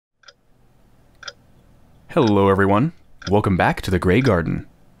Hello everyone, welcome back to the Grey Garden.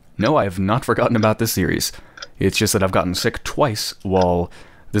 No, I have not forgotten about this series. It's just that I've gotten sick twice while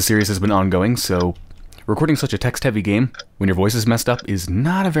the series has been ongoing, so recording such a text-heavy game when your voice is messed up is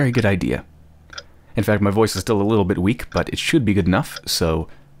not a very good idea. In fact, my voice is still a little bit weak, but it should be good enough, so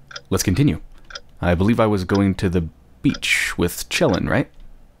let's continue. I believe I was going to the beach with Chillin', right?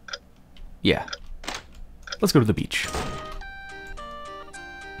 Yeah. Let's go to the beach.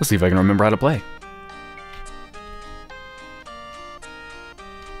 Let's see if I can remember how to play.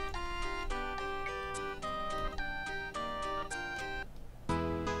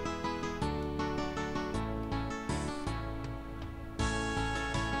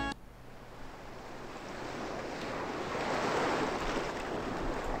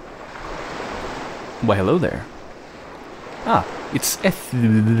 Why, hello there. Ah, it's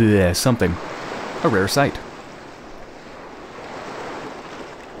something. A rare sight.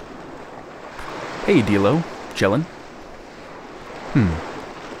 Hey, Dilo. Chillin'?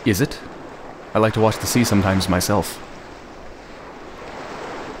 Is it? I like to watch the sea sometimes myself.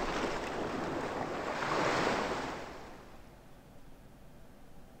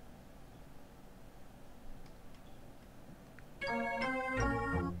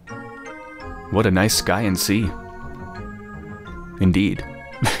 What a nice sky and sea. Indeed.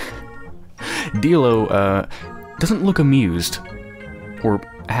 Dilo, doesn't look amused, or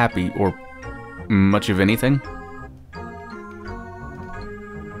happy, or much of anything.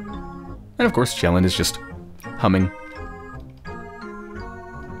 And of course, Chillin' is just humming.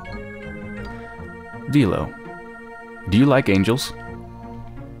 Dilo, do you like angels?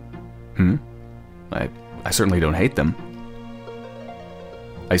 I certainly don't hate them.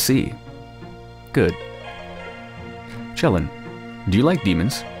 I see. Good. Chillin', do you like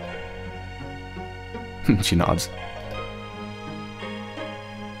demons? She nods.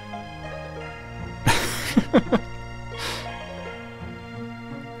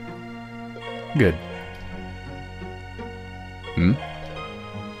 Good.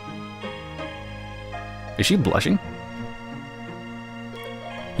 Is she blushing?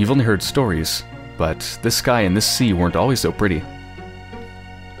 You've only heard stories, but this sky and this sea weren't always so pretty.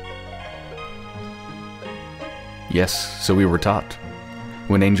 Yes, so we were taught.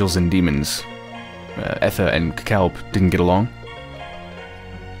 When angels and demons, Etha and Kalb didn't get along.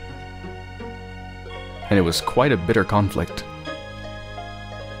 And it was quite a bitter conflict.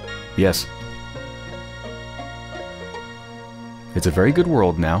 Yes. It's a very good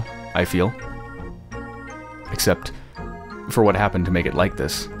world now, I feel. Except for what happened to make it like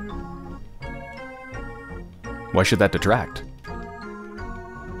this. Why should that detract?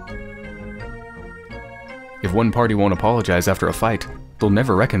 If one party won't apologize after a fight, they'll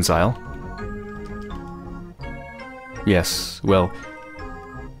never reconcile. Yes, well,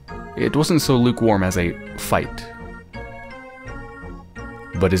 it wasn't so lukewarm as a fight.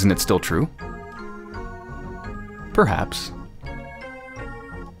 But isn't it still true? Perhaps.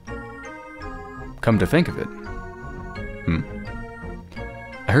 Come to think of it.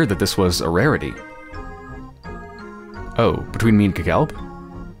 I heard that this was a rarity. Oh, between me and Kakalb?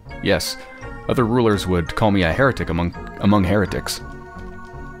 Yes. Other rulers would call me a heretic among heretics.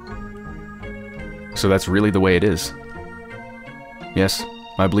 So that's really the way it is. Yes,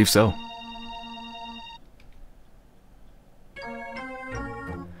 I believe so.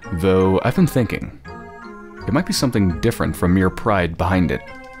 Though I've been thinking, it might be something different from mere pride behind it.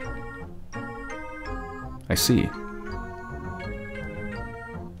 I see.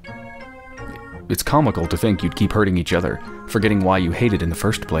 It's comical to think you'd keep hurting each other, forgetting why you hated in the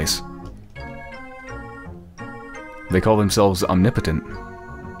first place. They call themselves omnipotent,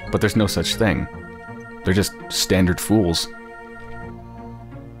 but there's no such thing. They're just standard fools.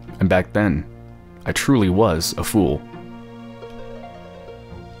 And back then, I truly was a fool.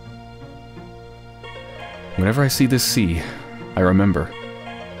 Whenever I see this sea, I remember.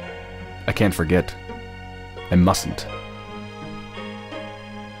 I can't forget. I mustn't.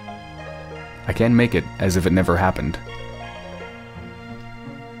 I can't make it as if it never happened.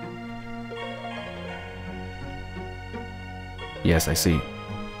 Yes, I see.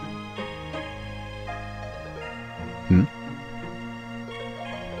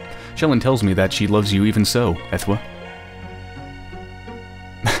 Chillin' tells me that she loves you even so, Ethwa.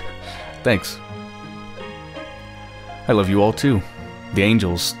 Thanks. I love you all too. The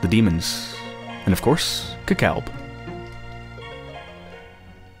angels, the demons, and of course, Kakalb.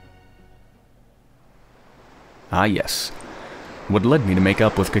 Ah yes, what led me to make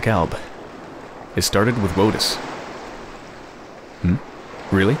up with Kakalb. It started with Wotus.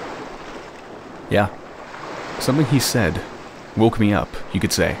 Really? Yeah. Something he said woke me up, you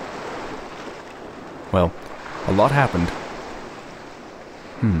could say. Well, a lot happened.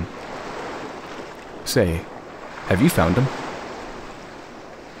 Say, have you found him?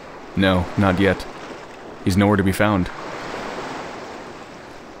 No, not yet. He's nowhere to be found.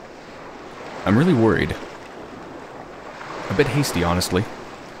 I'm really worried. A bit hasty, honestly.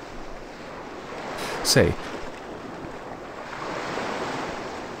 Say,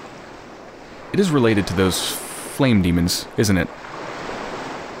 it is related to those flame demons, isn't it?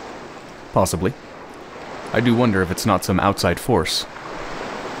 Possibly. I do wonder if it's not some outside force.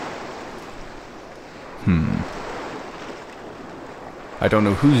 I don't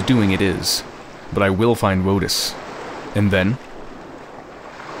know whose doing it is, but I will find Wotus. And then,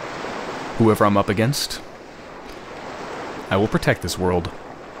 whoever I'm up against, I will protect this world.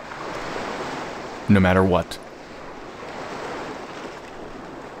 No matter what.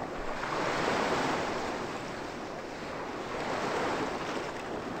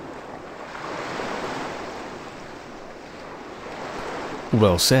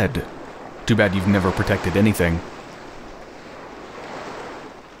 Well said. Too bad you've never protected anything.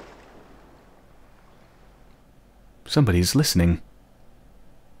 Somebody's listening.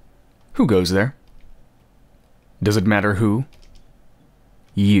 Who goes there? Does it matter who?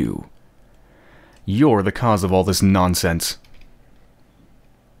 You. You're the cause of all this nonsense.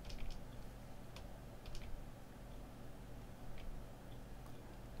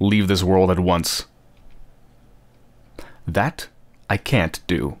 Leave this world at once. That I can't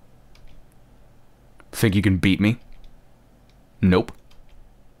do. Think you can beat me? Nope.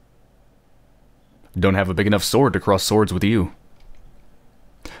 Don't have a big enough sword to cross swords with you.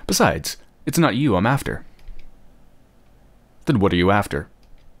 Besides, it's not you I'm after. Then what are you after?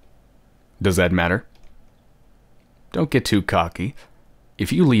 Does that matter? Don't get too cocky.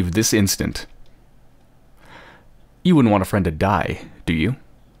 If you leave this instant, you wouldn't want a friend to die, do you?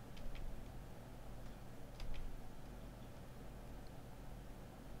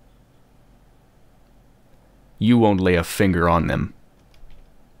 You won't lay a finger on them.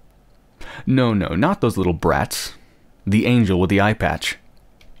 No, not those little brats. The angel with the eye patch.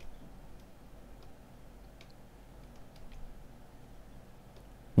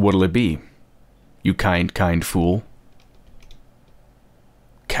 What'll it be? You kind fool.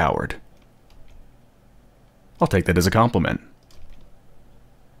 Coward. I'll take that as a compliment.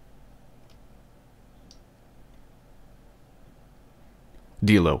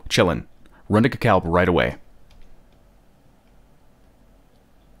 Dilo, chillin'. Run to Cacalp right away.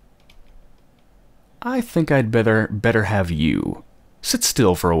 I think I'd better have you. Sit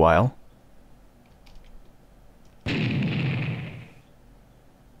still for a while.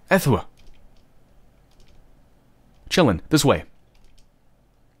 Ethua! Chillin', this way.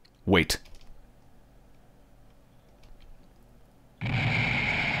 Wait.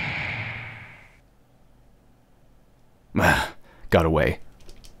 Got away.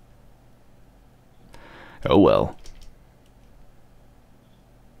 Oh well.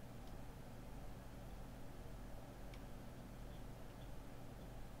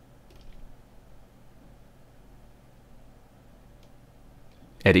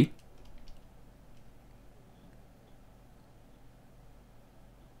 Eddie?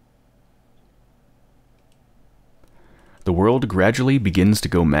 The world gradually begins to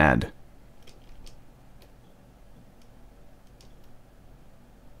go mad.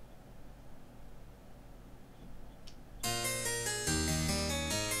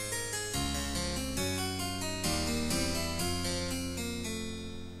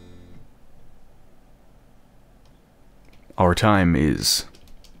 Our time is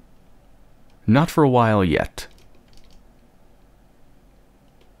not for a while yet.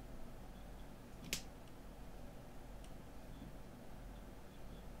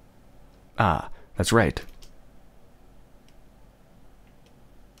 Ah, that's right.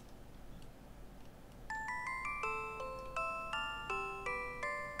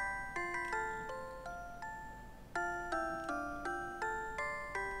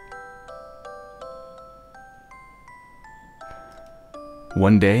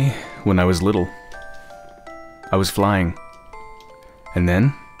 One day, when I was little, I was flying, and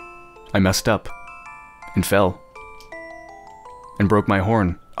then I messed up and fell and broke my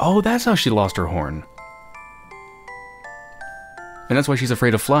horn. Oh, that's how she lost her horn. And that's why she's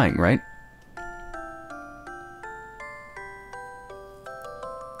afraid of flying, right?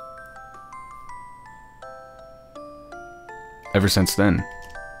 Ever since then,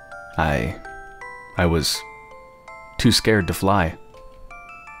 I was too scared to fly.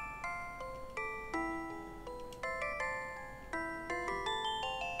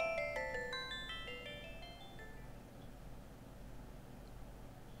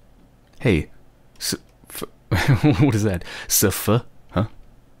 Hey, What is that? Safa? Huh?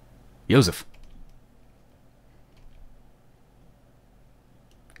 Yosef.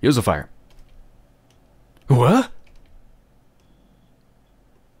 Yosafire. What?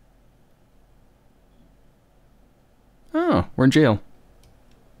 Oh, we're in jail.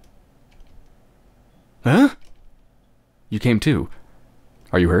 Huh? You came too.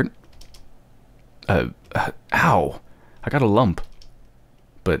 Are you hurt? Ow. I got a lump.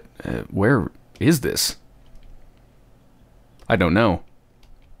 But, where is this? I don't know.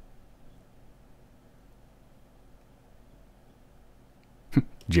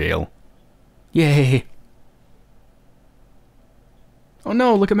 Jail. Yay! Oh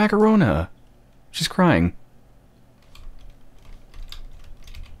no, look at Macarona. She's crying.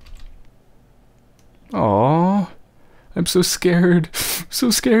 Aww. I'm so scared. So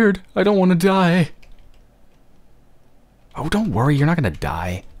scared. I don't want to die. Oh, don't worry. You're not going to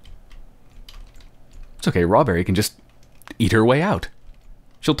die. It's okay. Rawberry can just eat her way out.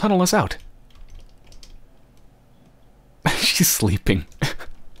 She'll tunnel us out. She's sleeping.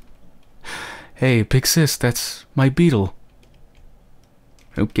 Hey, big sis, that's my beetle.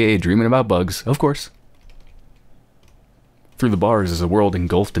 Okay, dreaming about bugs, of course. Through the bars is a world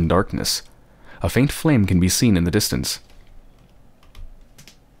engulfed in darkness. A faint flame can be seen in the distance.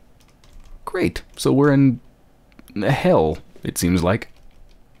 Great, so we're in hell, it seems like.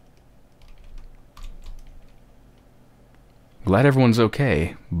 Glad everyone's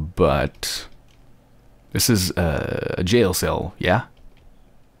okay, but this is a jail cell, yeah?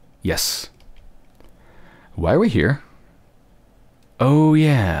 Yes. Why are we here? Oh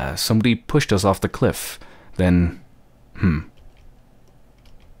yeah, somebody pushed us off the cliff. Then,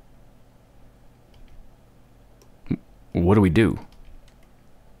 what do we do?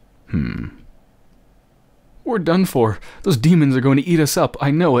 We're done for. Those demons are going to eat us up,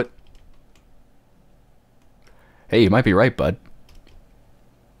 I know it. Hey, you might be right, bud.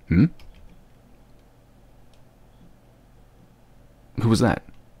 Who was that?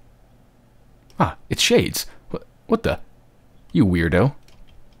 Ah, it's Shades. What the? You weirdo.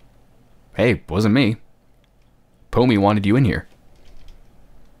 Hey, wasn't me. Pommy wanted you in here.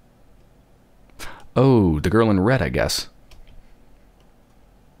 Oh, the girl in red, I guess.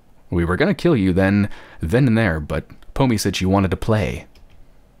 We were gonna kill you then and there, but Pommy said she wanted to play.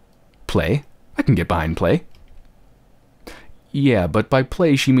 Play? I can get behind play. Yeah, but by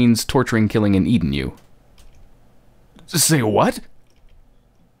play she means torturing, killing, and eating you. Say what?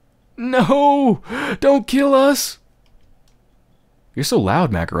 No! Don't kill us! You're so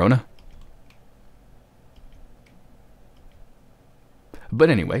loud, Macarona. But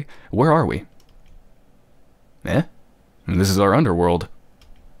anyway, where are we? This is our underworld.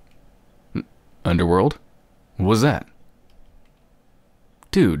 Underworld? What was that?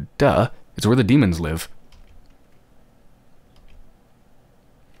 Dude, duh. It's where the demons live.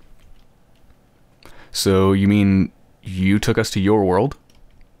 So, you mean you took us to your world?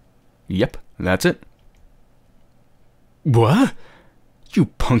 Yep, that's it. What? You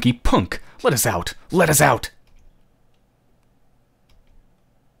punky punk! Let us out! Let us out!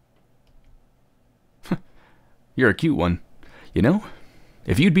 You're a cute one. You know,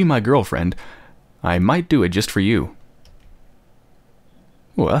 if you'd be my girlfriend, I might do it just for you.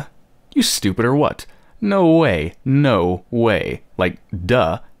 What? You stupid or what? No way. No way. Like,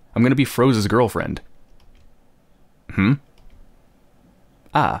 duh. I'm gonna be Froze's girlfriend.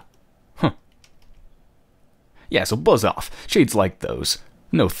 Ah. Huh. Yeah, so buzz off. Shades like those.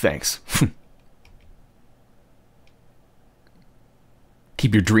 No thanks.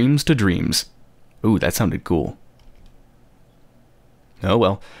 Keep your dreams to dreams. Ooh, that sounded cool. Oh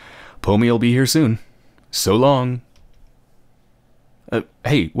well. Pommy will be here soon. So long.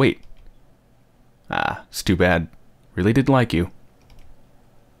 Hey, wait. Ah, it's too bad. Really didn't like you.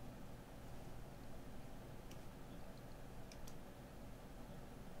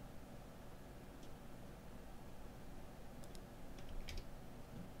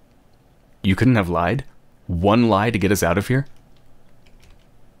 You couldn't have lied? One lie to get us out of here?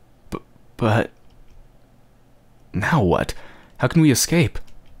 But... Now what? How can we escape?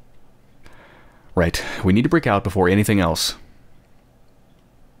 Right, we need to break out before anything else.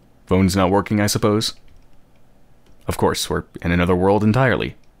 Phone's not working, I suppose? Of course, we're in another world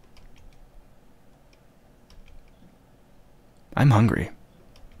entirely. I'm hungry.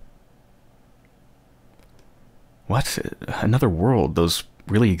 What? Another world? Those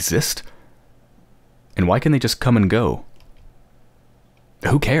really exist? And why can they just come and go?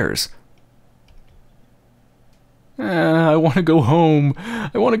 Who cares? I want to go home.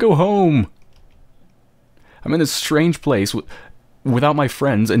 I want to go home. I'm in this strange place without my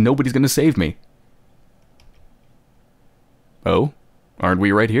friends and nobody's going to save me. Oh? Aren't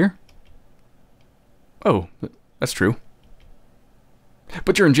we right here? Oh, that's true.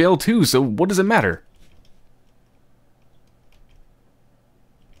 But you're in jail too, so what does it matter?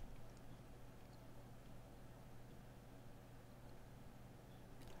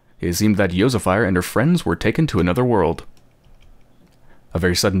 It seemed that Yosafire and her friends were taken to another world. A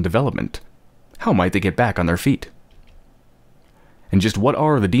very sudden development. How might they get back on their feet? And just what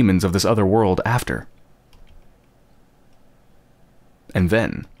are the demons of this other world after? And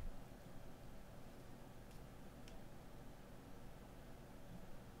then...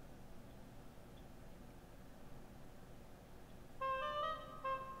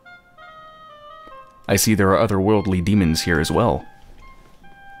 I see there are otherworldly demons here as well.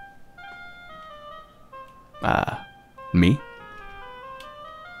 Me?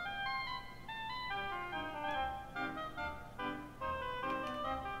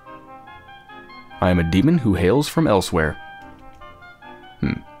 I am a demon who hails from elsewhere.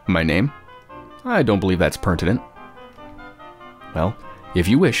 My name? I don't believe that's pertinent. Well, if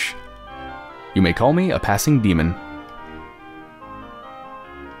you wish, you may call me a passing demon.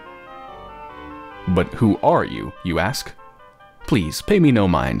 But who are you, you ask? Please, pay me no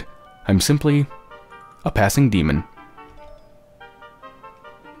mind. I'm simply a passing demon.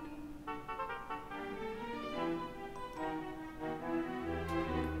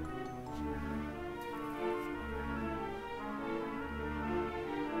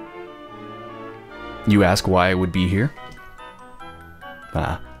 You ask why I would be here?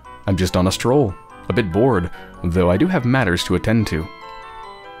 I'm just on a stroll. A bit bored, though I do have matters to attend to.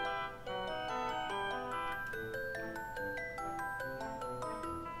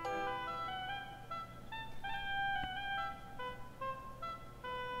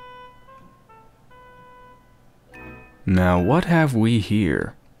 Now, what have we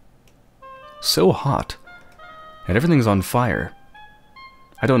here? So hot. And everything's on fire.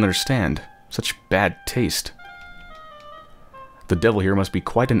 I don't understand. Such bad taste. The devil here must be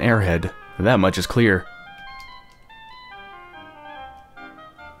quite an airhead. That much is clear.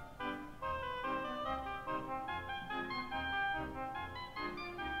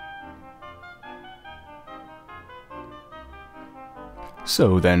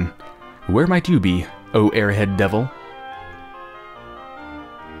 So then, where might you be, O airhead devil?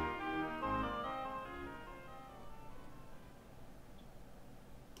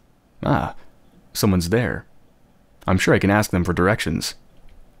 Ah, someone's there. I'm sure I can ask them for directions.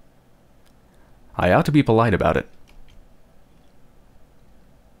 I ought to be polite about it.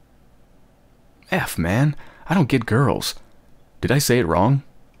 F, man. I don't get girls. Did I say it wrong?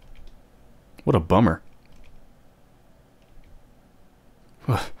 What a bummer.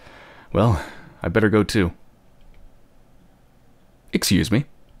 Well, I better go too. Excuse me.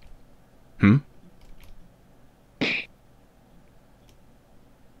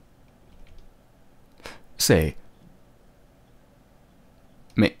 Say,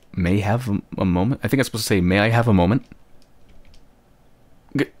 may have a moment? I think I'm supposed to say, may I have a moment?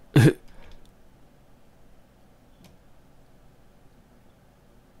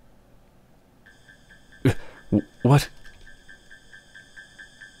 What?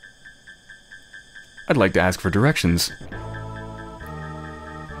 I'd like to ask for directions.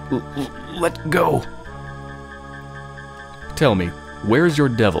 Let go. Tell me, where's your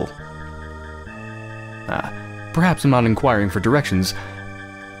devil? Perhaps I'm not inquiring for directions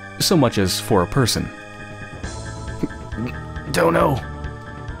so much as for a person. Don't know.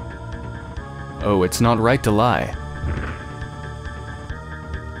 Oh, it's not right to lie.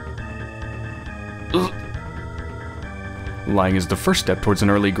 Lying is the first step towards an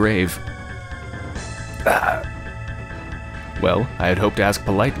early grave. Well, I had hoped to ask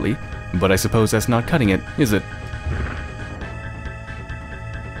politely, but I suppose that's not cutting it, is it?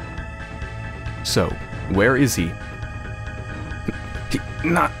 So, where is he?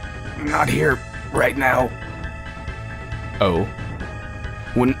 Not here right now. Oh?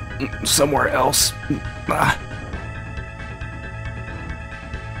 When somewhere else?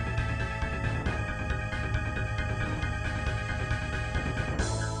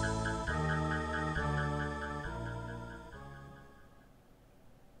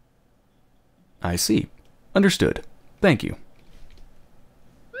 I see. Understood. Thank you.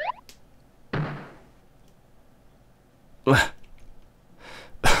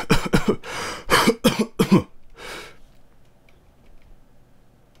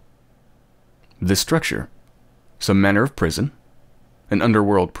 This structure. Some manner of prison. An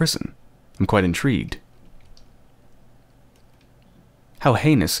underworld prison. I'm quite intrigued. How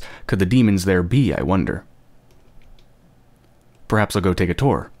heinous could the demons there be, I wonder? Perhaps I'll go take a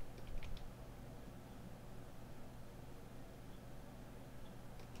tour.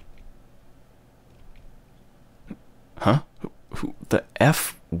 Huh? Who the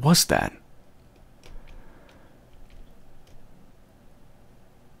F was that?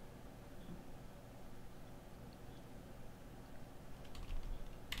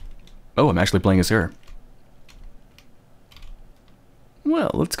 Oh, I'm actually playing as her.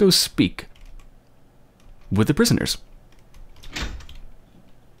 Well, let's go speak with the prisoners.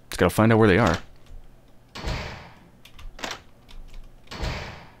 Just gotta find out where they are.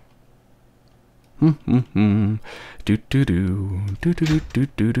 Do do do do do do do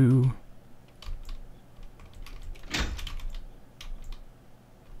do do.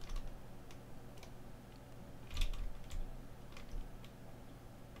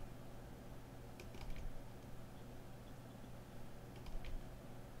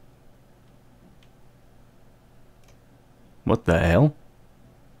 What the hell?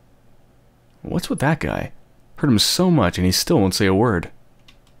 What's with that guy? Heard him so much and he still won't say a word.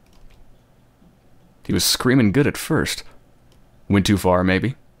 He was screaming good at first. Went too far,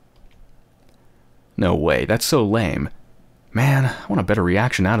 maybe? No way, that's so lame. Man, I want a better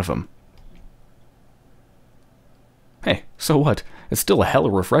reaction out of him. Hey, so what? It's still hella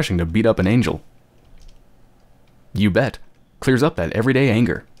refreshing to beat up an angel. You bet. Clears up that everyday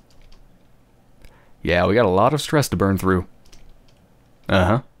anger. Yeah, we got a lot of stress to burn through.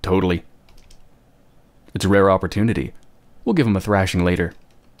 Uh-huh, totally. It's a rare opportunity. We'll give him a thrashing later.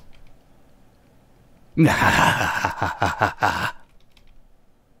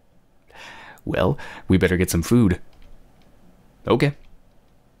 Well, we better get some food. Okay.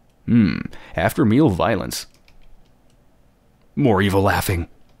 After meal violence. More evil laughing.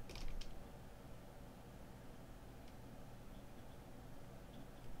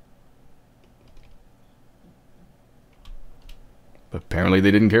 Apparently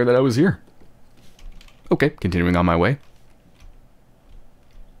they didn't care that I was here. Okay, continuing on my way.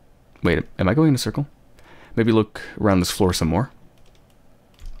 Wait, am I going in a circle? Maybe look around this floor some more.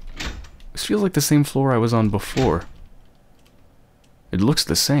 This feels like the same floor I was on before. It looks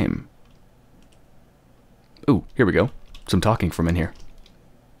the same. Ooh, here we go. Some talking from in here.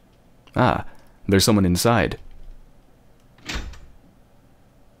 Ah, there's someone inside.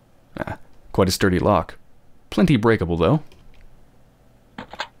 Ah, quite a sturdy lock. Plenty breakable, though.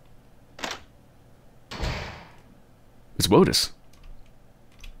 It's Wotus.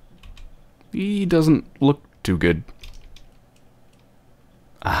 He doesn't look too good.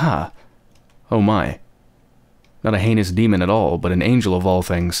 Aha. Oh my. Not a heinous demon at all, but an angel of all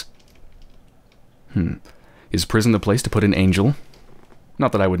things. Is prison the place to put an angel?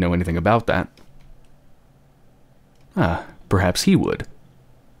 Not that I would know anything about that. Ah, perhaps he would.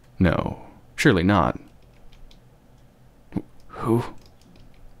 No, surely not. Who?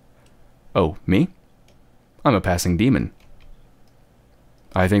 Oh, me? I'm a passing demon.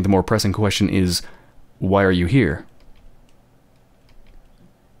 I think the more pressing question is, why are you here?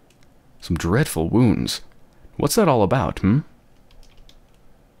 Some dreadful wounds. What's that all about,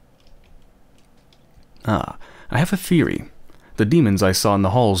 Ah, I have a theory. The demons I saw in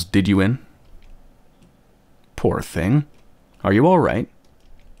the halls did you in? Poor thing. Are you all right?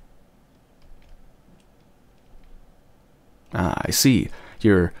 Ah, I see.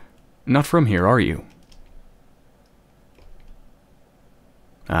 You're not from here, are you?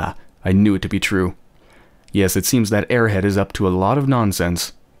 Ah, I knew it to be true. Yes, it seems that airhead is up to a lot of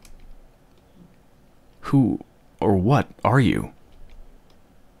nonsense. Who or what are you?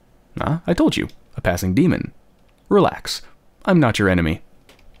 Ah, I told you. A passing demon. Relax. I'm not your enemy.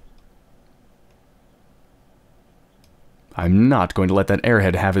 I'm not going to let that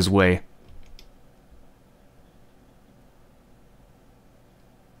airhead have his way.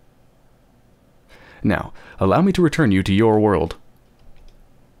 Now, allow me to return you to your world.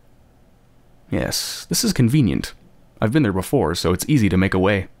 Yes, this is convenient. I've been there before, so it's easy to make a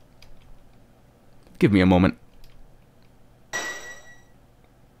way. Give me a moment.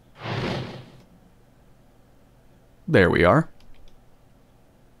 There we are.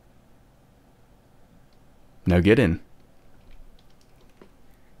 Now get in.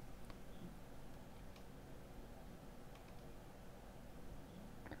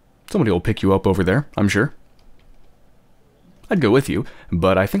 Somebody will pick you up over there, I'm sure. I'd go with you,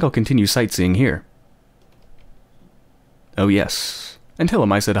 but I think I'll continue sightseeing here. Oh yes, and tell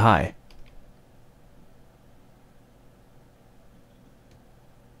him I said hi.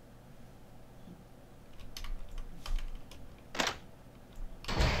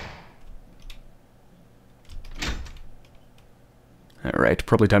 Alright,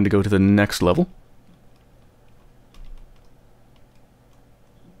 probably time to go to the next level.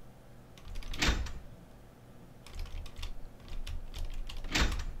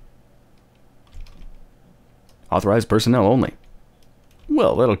 Authorized personnel only.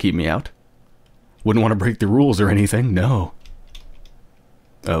 Well, that'll keep me out. Wouldn't want to break the rules or anything, no.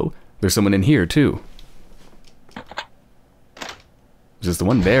 Oh, there's someone in here, too. Is this the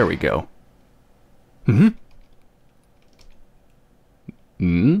one? There we go.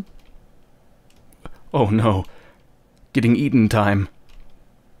 Oh no. Getting eaten time.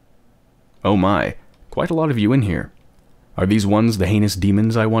 Oh my. Quite a lot of you in here. Are these ones the heinous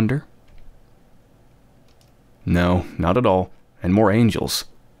demons, I wonder? No, not at all. And more angels.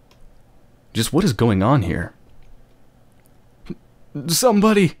 Just what is going on here?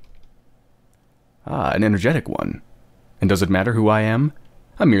 Somebody! Ah, an energetic one. And does it matter who I am?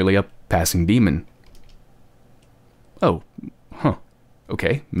 I'm merely a passing demon. Oh, huh.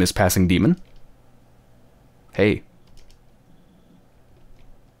 Okay, Miss Passing Demon. Hey.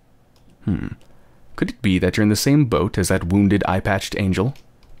 Could it be that you're in the same boat as that wounded eye-patched angel?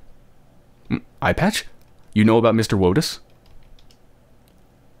 Eye-patch? You know about Mr. Wotus?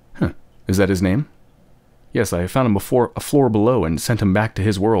 Huh. Is that his name? Yes, I found him before a floor below and sent him back to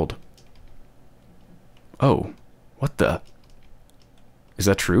his world. Oh, what the? Is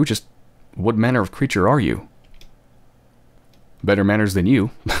that true? Just what manner of creature are you? Better manners than you.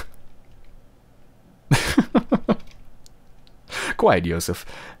 Quiet, Yosef.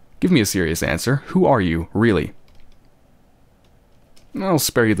 Give me a serious answer. Who are you, really? I'll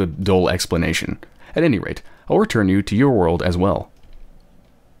spare you the dull explanation. At any rate, I'll return you to your world as well.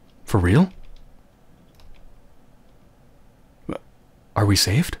 For real? Are we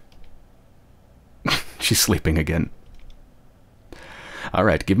saved? She's sleeping again.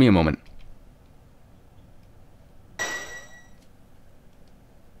 Alright, give me a moment.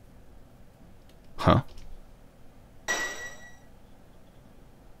 Huh?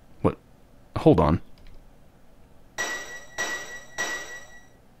 What? Hold on.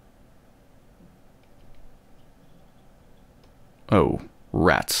 Oh,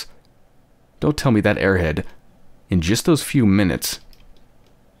 rats. Don't tell me that airhead. In just those few minutes.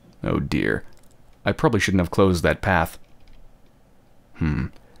 Oh dear. I probably shouldn't have closed that path.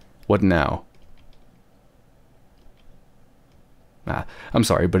 What now? I'm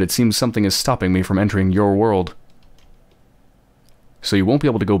sorry, but it seems something is stopping me from entering your world. So you won't be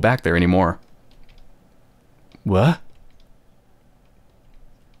able to go back there anymore. What?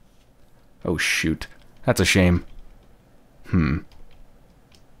 Oh shoot. That's a shame. I'm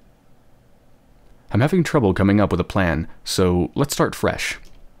having trouble coming up with a plan, so let's start fresh.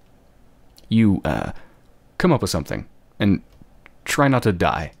 You, come up with something, and try not to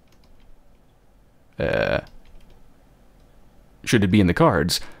die. Should it be in the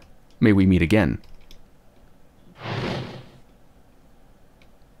cards, may we meet again.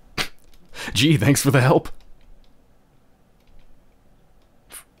 Gee, thanks for the help.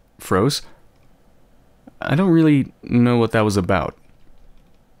 Froze? I don't really know what that was about.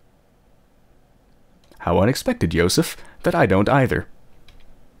 How unexpected, Yosef, that I don't either.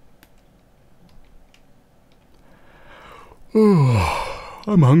 Oh,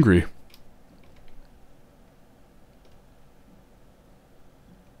 I'm hungry.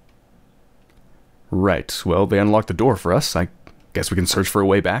 Right, well, they unlocked the door for us. I guess we can search for a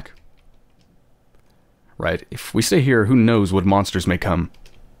way back. Right, if we stay here, who knows what monsters may come.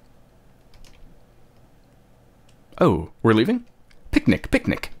 Oh, we're leaving? Picnic,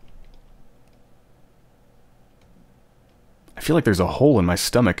 picnic. I feel like there's a hole in my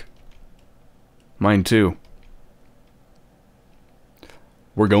stomach. Mine too.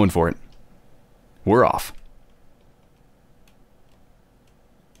 We're going for it. We're off.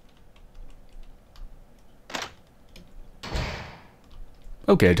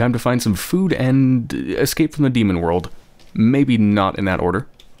 Okay, time to find some food and escape from the demon world. Maybe not in that order.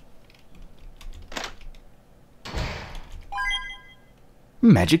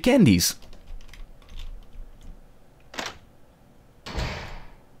 Magic candies.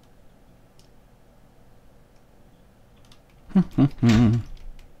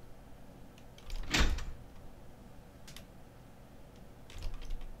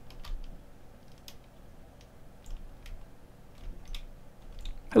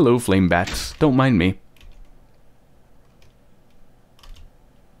 Hello, flame bats. Don't mind me.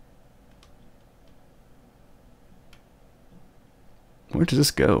 Where does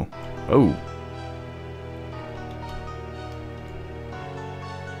this go? Oh.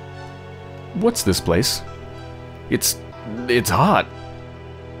 What's this place? It's hot.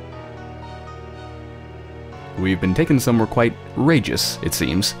 We've been taken somewhere quite rageous, it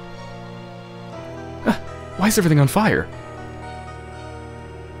seems. Why is everything on fire?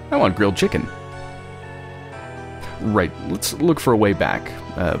 I want grilled chicken. Right, let's look for a way back.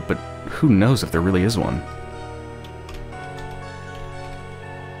 But who knows if there really is one.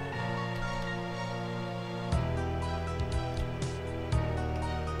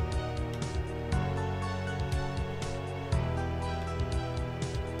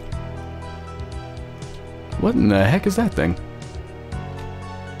 What in the heck is that thing?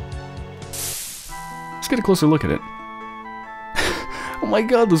 Let's get a closer look at it. Oh my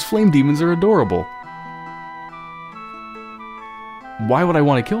god, those flame demons are adorable. Why would I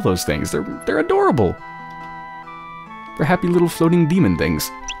want to kill those things? They're adorable. They're happy little floating demon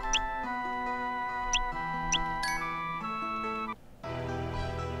things.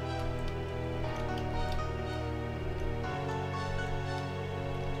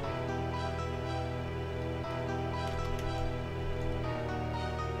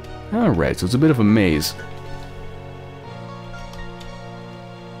 Alright, so it's a bit of a maze.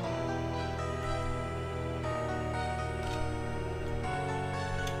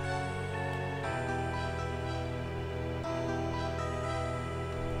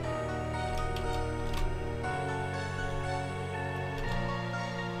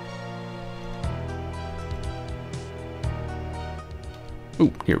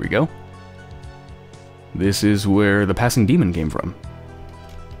 Ooh, here we go. This is where the passing demon came from.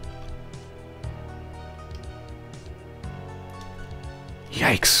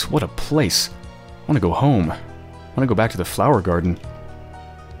 Yikes, what a place. I want to go home. I want to go back to the flower garden.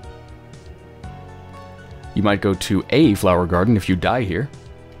 You might go to a flower garden if you die here.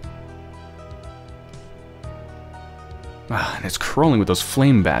 Ah, and it's crawling with those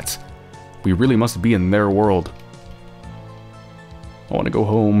flame bats. We really must be in their world. I want to go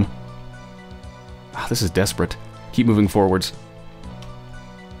home. Ah, this is desperate. Keep moving forwards.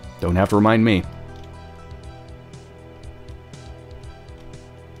 Don't have to remind me.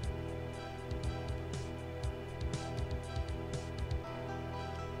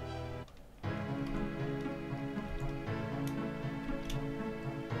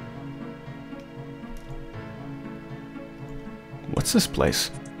 What's this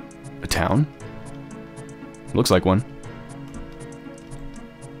place? A town? Looks like one.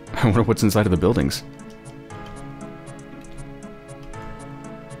 I wonder what's inside of the buildings.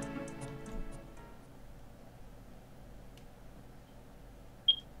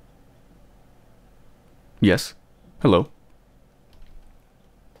 Yes. Hello.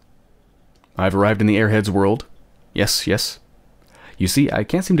 I've arrived in the Airheads world. Yes, yes. You see, I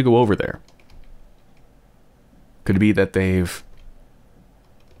can't seem to go over there. Could it be that they've...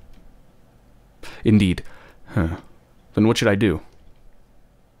 Indeed. Huh. Then what should I do?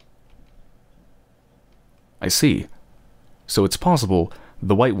 I see. So it's possible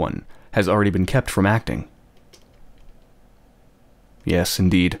the White One has already been kept from acting. Yes,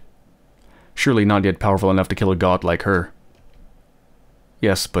 indeed. Surely not yet powerful enough to kill a god like her.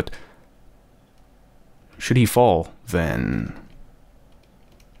 Yes, but... should he fall, then...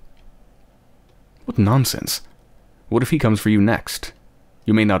 What nonsense. What if he comes for you next?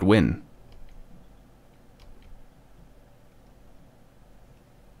 You may not win.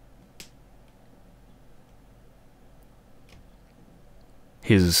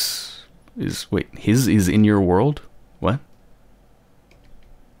 His is in your world? What?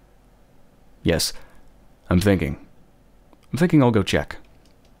 Yes, I'm thinking I'll go check.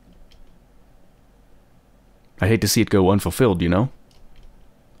 I hate to see it go unfulfilled, you know?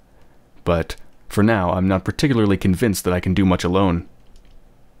 But, for now, I'm not particularly convinced that I can do much alone.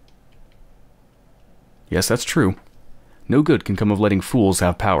 Yes, that's true. No good can come of letting fools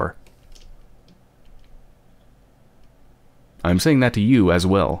have power. I'm saying that to you as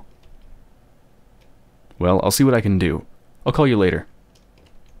well. Well, I'll see what I can do. I'll call you later.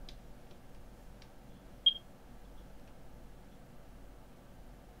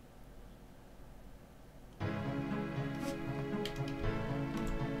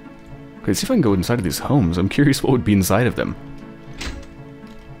 Okay, see if I can go inside of these homes. I'm curious what would be inside of them.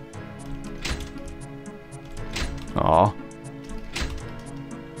 Aw.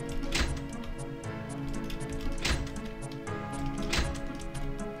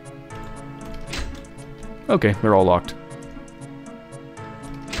 Okay, they're all locked.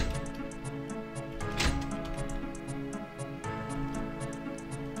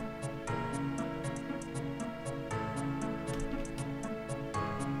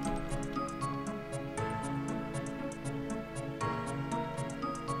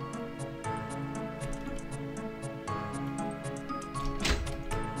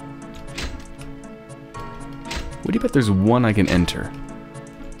 Would you bet there's one I can enter?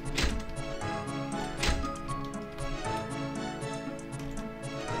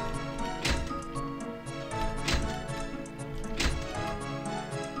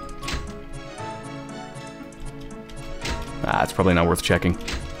 Ah, it's probably not worth checking.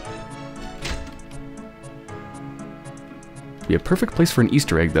 Be a perfect place for an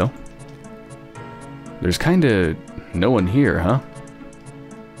Easter egg, though. There's kinda no one here, huh?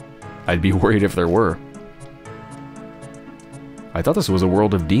 I'd be worried if there were. I thought this was a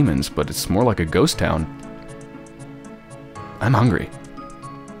world of demons, but it's more like a ghost town. I'm hungry.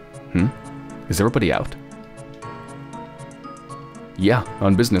 Is everybody out? Yeah,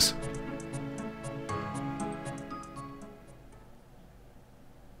 on business.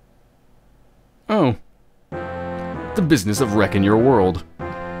 Oh. The business of wrecking your world.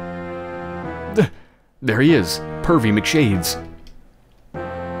 There he is, Pervy McShades.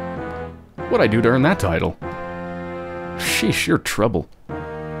 What'd I do to earn that title? Sheesh, you're trouble.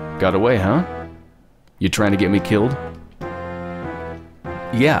 Got away, huh? You trying to get me killed?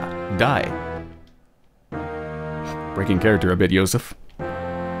 Yeah, die. Breaking character a bit, Yosef.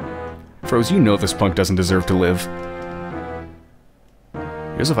 Froze, you know this punk doesn't deserve to live.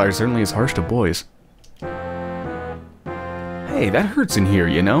 Yosafire certainly is harsh to boys. Hey, that hurts in here,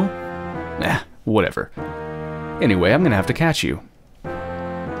 you know? Nah, whatever. Anyway, I'm gonna have to catch you.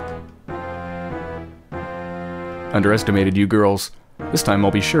 Underestimated you girls. This time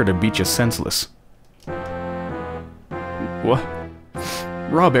I'll be sure to beat you senseless. What?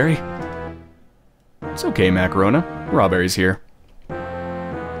 Rawberry? It's okay, Macarona. Rawberry's here.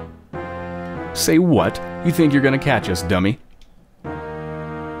 Say what? You think you're gonna catch us, dummy?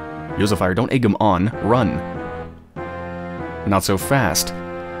 Yosafire, don't egg him on. Run. Not so fast.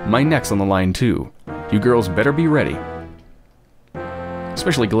 My neck's on the line, too. You girls better be ready.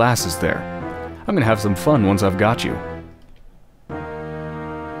 Especially Glasses there. I'm gonna have some fun once I've got you.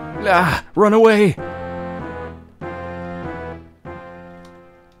 Ah! Run away!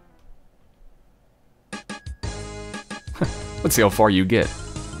 Let's see how far you get.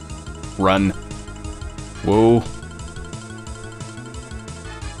 Run. Whoa.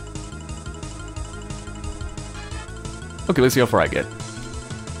 Okay, let's see how far I get.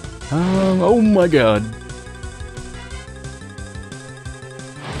 Oh my god.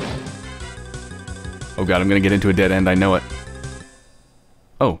 Oh god, I'm gonna get into a dead end, I know it.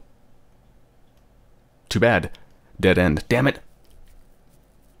 Oh. Too bad. Dead end. Damn it.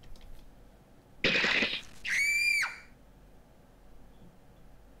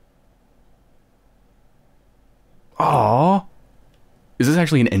 Aww. Is this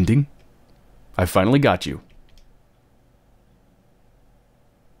actually an ending? I finally got you.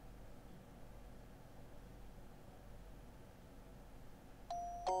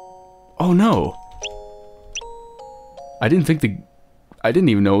 Oh no. I didn't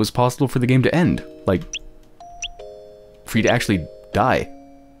even know it was possible for the game to end. Like, for you to actually die.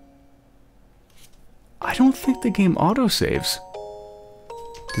 I don't think the game autosaves.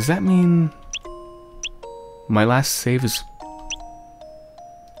 Does that mean my last save is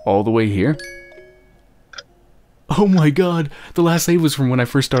all the way here? Oh my god, the last save was from when I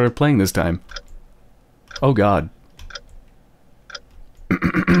first started playing this time. Oh god.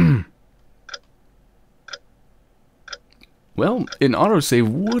 Well, an autosave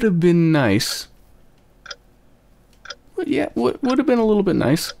would have been nice. But yeah, would have been a little bit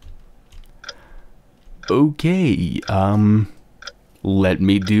nice. Okay, let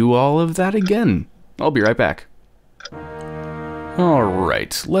me do all of that again. I'll be right back.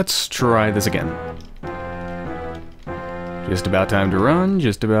 Alright, let's try this again. Just about time to run,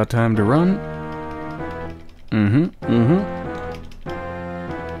 just about time to run.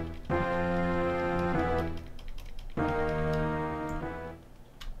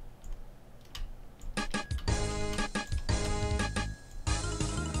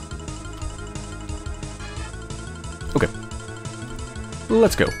 Okay.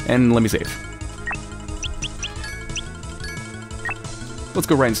 Let's go, and let me save. Let's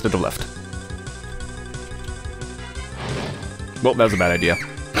go right instead of left. Well, that was a bad idea.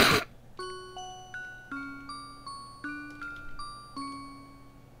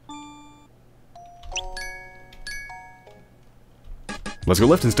 Let's go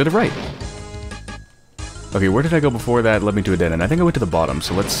left instead of right. Okay, where did I go before that led me to a dead end? I think I went to the bottom,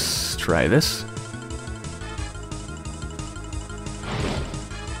 so let's try this.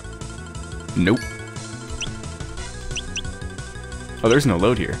 Nope. Oh, there's no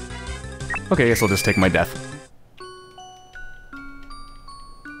load here. Okay, I guess I'll just take my death.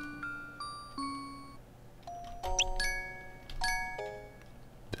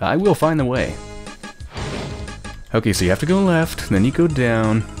 I will find the way. Okay, so you have to go left, then you go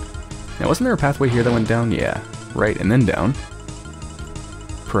down. Now, wasn't there a pathway here that went down? Yeah. Right, and then down.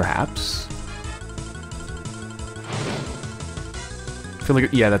 Perhaps. I feel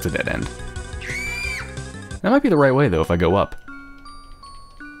like, yeah, that's a dead end. That might be the right way, though, if I go up.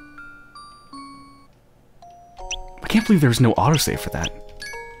 I can't believe there's no autosave for that.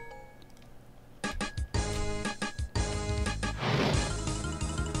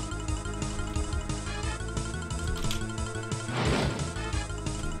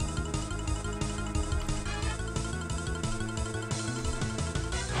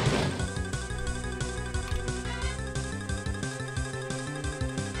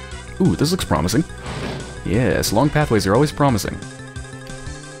 Ooh, this looks promising. Yes, long pathways are always promising.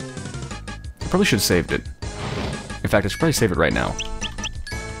 I probably should have saved it. In fact, I should probably save it right now.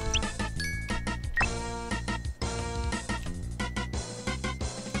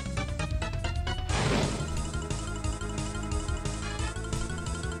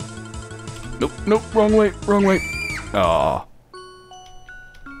 Nope, nope, wrong way, wrong way. Aww.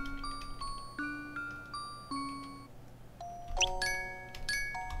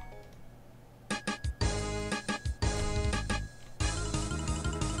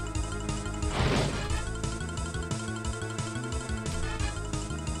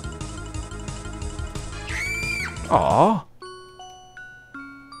 Aww.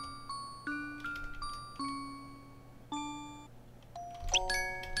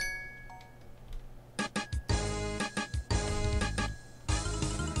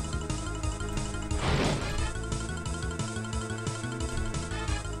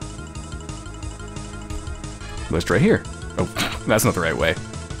 Let's try here. Oh, that's not the right way.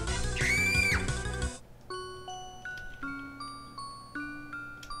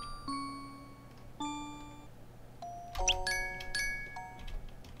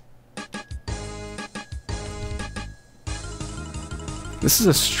 This is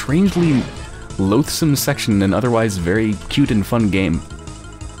a strangely loathsome section in an otherwise very cute and fun game.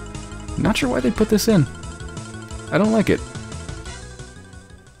 Not sure why they put this in. I don't like it.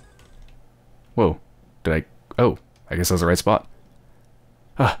 Whoa. Did I... Oh, I guess that was the right spot.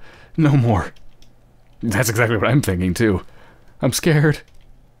 Ah, no more. That's exactly what I'm thinking, too. I'm scared.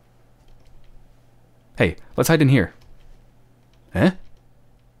 Hey, let's hide in here. Eh?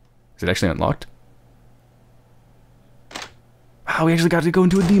 Is it actually unlocked? Wow, we actually got to go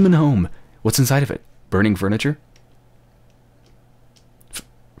into a demon home. What's inside of it? Burning furniture?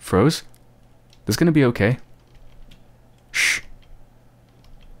 Froze? This is gonna be okay. Shh.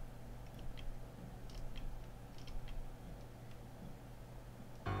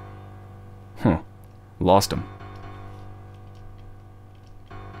 Huh. Lost him.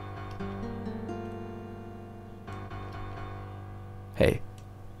 Hey.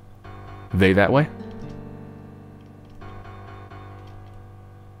 They that way?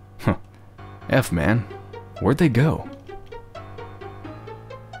 Huh. F, man. Where'd they go?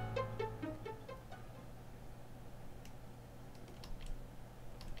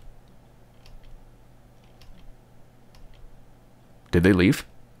 Did they leave?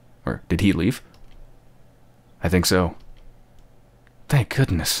 Or did he leave? I think so. Thank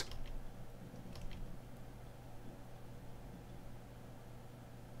goodness.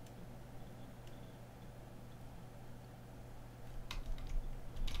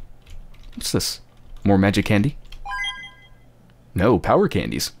 What's this? More magic candy? No, power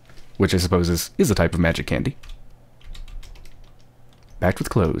candies. Which I suppose is a type of magic candy. Packed with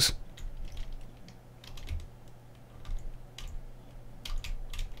clothes.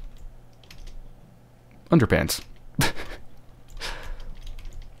 Underpants.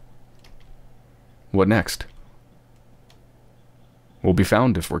 What next? We'll be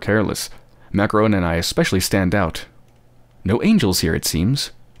found if we're careless. Macaron and I especially stand out. No angels here, it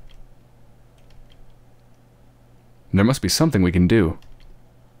seems. There must be something we can do.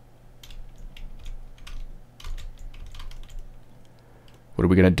 What are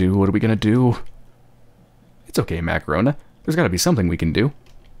we gonna do? What are we gonna do? It's okay, Macarona. There's gotta be something we can do.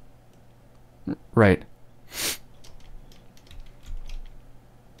 Right.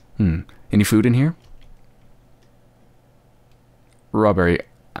 Any food in here? Rawberry,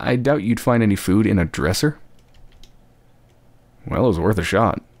 I doubt you'd find any food in a dresser. Well, it was worth a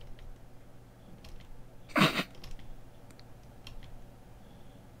shot.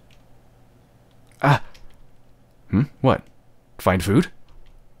 Ah! What? Find food?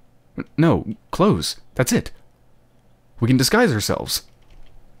 No, clothes. That's it. We can disguise ourselves.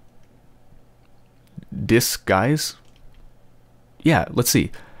 Disguise? Yeah, let's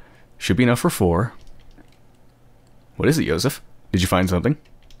see. Should be enough for 4. What is it, Yosef? Did you find something?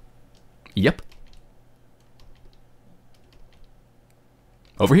 Yep.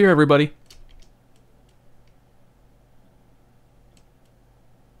 Over here, everybody.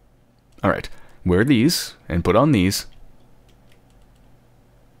 Alright, wear these, and put on these.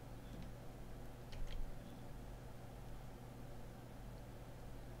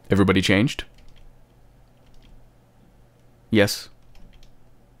 Everybody changed? Yes.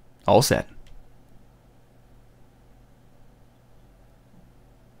 All set.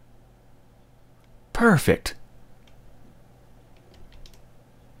 Perfect.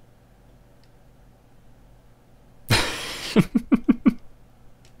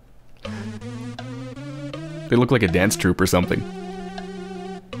 They look like a dance troupe or something.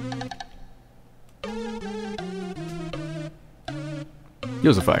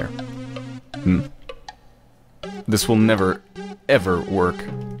 Yosafire. This will never, ever work.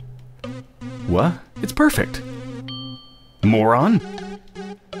 What? It's perfect. Moron?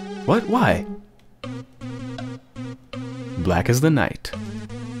 What? Why? Black as the night.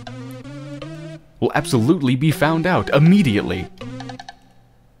 Will absolutely be found out immediately.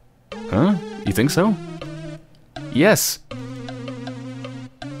 Huh? You think so? Yes.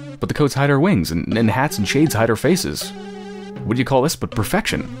 But the coats hide our wings, and hats and shades hide our faces. What do you call this but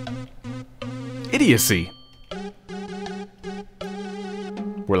perfection? Idiocy!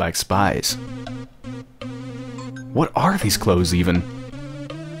 We're like spies. What are these clothes, even?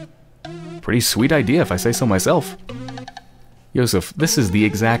 Pretty sweet idea, if I say so myself. Yosef, this is the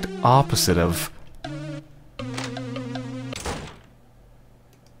exact opposite of...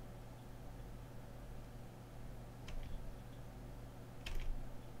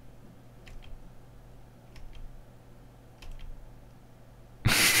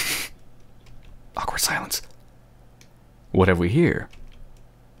 Awkward silence. What have we here?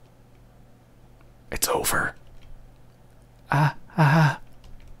 It's over.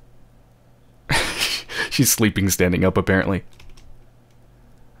 She's sleeping standing up, apparently.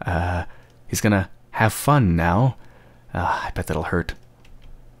 He's gonna have fun now. I bet that'll hurt.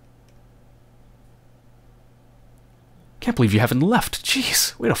 Can't believe you haven't left.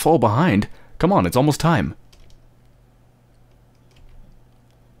 Jeez, way to fall behind. Come on, it's almost time.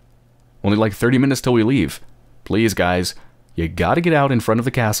 Only like 30 minutes till we leave. Please, guys, you gotta get out in front of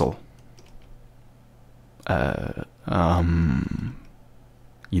the castle. You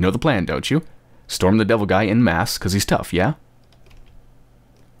know the plan, don't you? Storm the devil guy en masse, because he's tough, yeah?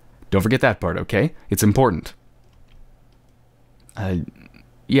 Don't forget that part, okay? It's important.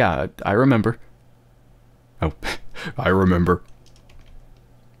 Yeah, I remember. Oh, I remember.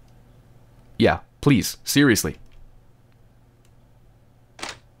 Yeah, please, seriously.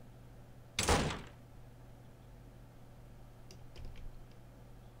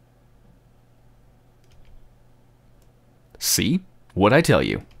 See? What'd I tell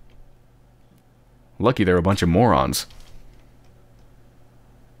you? Lucky they're a bunch of morons.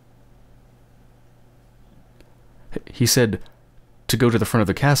 He said to go to the front of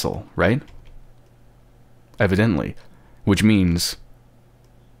the castle, right? Evidently. Which means,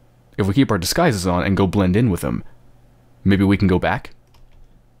 if we keep our disguises on and go blend in with them, maybe we can go back?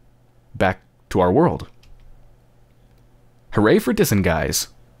 Back to our world. Hooray for disguise!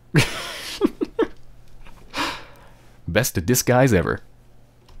 Best disguise ever.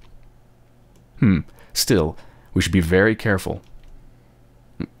 Still, we should be very careful.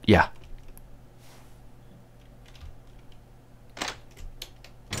 Yeah.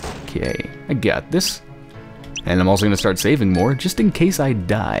 Okay, I got this. And I'm also going to start saving more, just in case I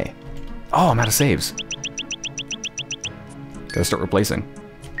die. Oh, I'm out of saves. Gotta start replacing.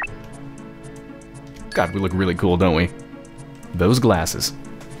 God, we look really cool, don't we? Those glasses.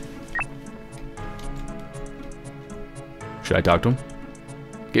 Should I talk to him?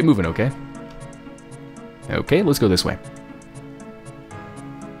 Get moving, okay? Okay, let's go this way.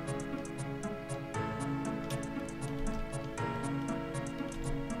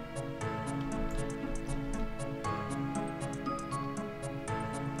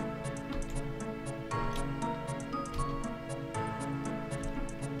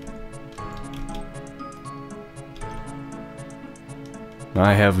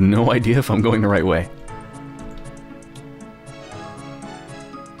 I have no idea if I'm going the right way.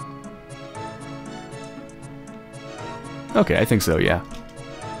 Okay, I think so, yeah.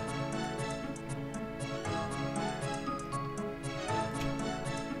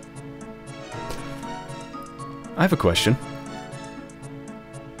 I have a question.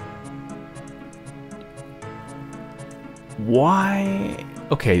 Why...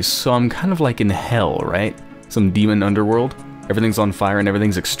 Okay, so I'm kind of like in hell, right? Some demon underworld. Everything's on fire and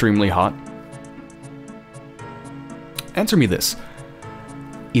everything's extremely hot. Answer me this.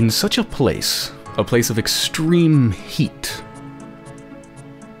 In such a place of extreme heat,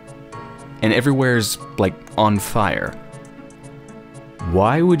 and everywhere's, like, on fire,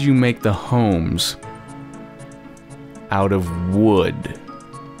 why would you make the homes out of wood?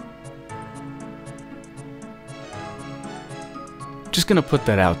 Just gonna put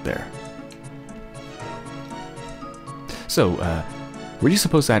that out there. So, where do you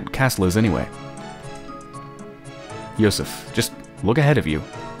suppose that castle is anyway? Yosef, just look ahead of you.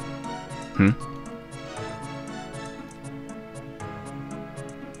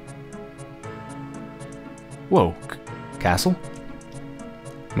 Whoa, castle?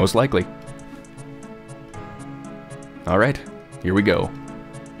 Most likely. Alright, here we go.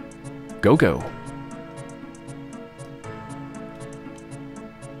 Go, go.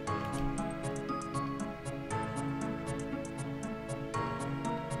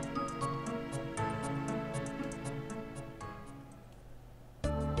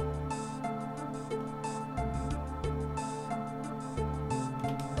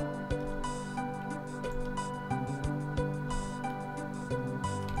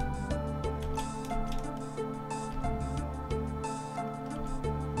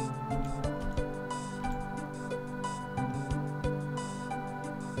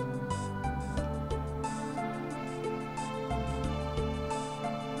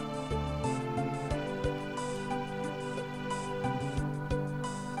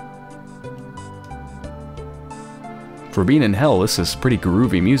 For being in hell, this is pretty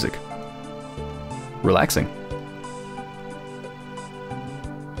groovy music. Relaxing.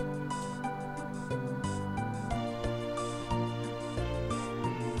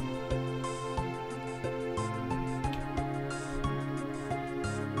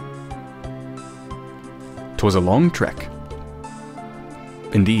 "'Twas a long trek.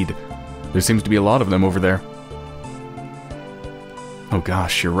 Indeed, there seems to be a lot of them over there. Oh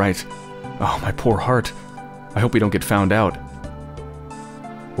gosh, you're right. Oh, my poor heart. I hope we don't get found out.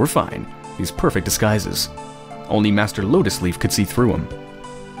 We're fine. These perfect disguises. Only Master Lotus Leaf could see through them."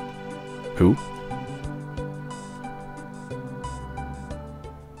 Who?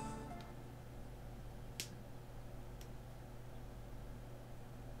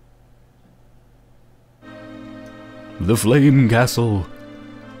 The Flame Castle.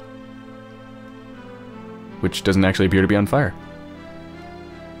 Which doesn't actually appear to be on fire.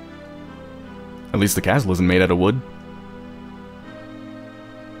 At least the castle isn't made out of wood.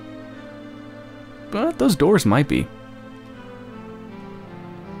 But those doors might be.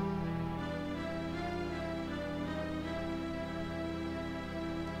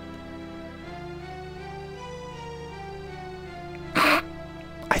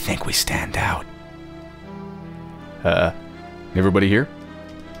 I think we stand out. Everybody here?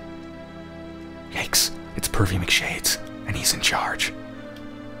 Yikes, it's Pervy McShades, and he's in charge.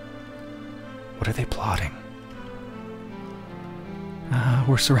 What are they plotting?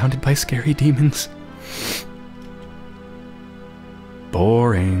 We're surrounded by scary demons.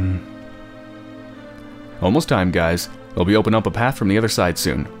 Boring. Almost time, guys. They'll be opening up a path from the other side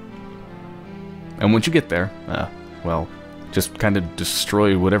soon. And once you get there, well, just kind of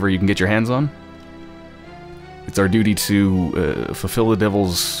destroy whatever you can get your hands on. It's our duty to fulfill the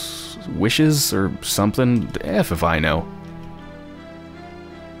devil's wishes or something. F if I know.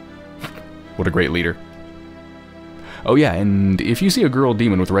 What a great leader. Oh yeah, and if you see a girl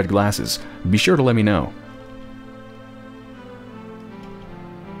demon with red glasses, be sure to let me know.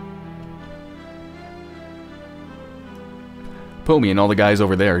 Pomi and all the guys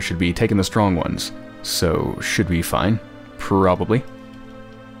over there should be taking the strong ones, so should be fine. Probably.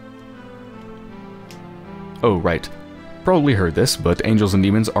 Oh, right. Probably heard this, but angels and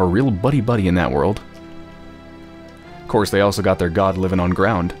demons are real buddy-buddy in that world. Of course, they also got their god living on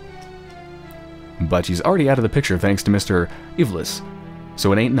ground. But she's already out of the picture thanks to Mr. Ivlis,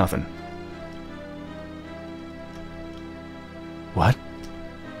 so it ain't nothing. What?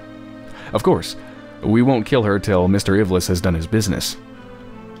 Of course, we won't kill her till Mr. Ivlis has done his business.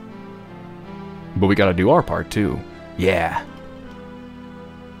 But we gotta do our part, too. Yeah.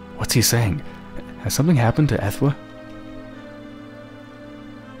 What's he saying? Has something happened to Ethwa?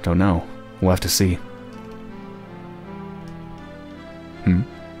 Don't know. We'll have to see.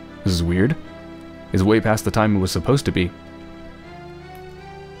 This is weird. It's way past the time it was supposed to be.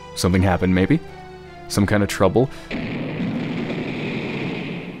 Something happened, maybe? Some kind of trouble?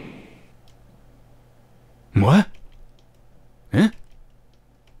 What? Huh?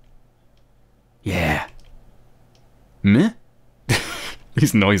 Yeah. Meh?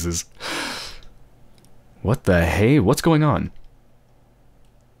 These noises. What the hey? What's going on?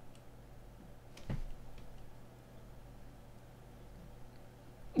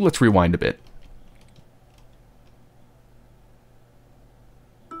 Let's rewind a bit.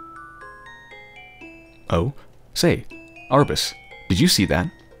 Oh, say, Arbus, did you see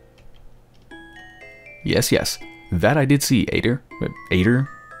that? Yes, yes, that I did see, Ader. Ader?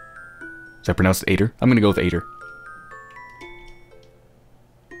 Is that pronounced Ader? I'm gonna go with Ader.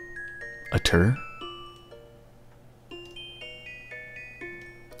 A tur?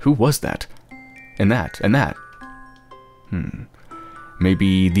 Who was that? And that, and that.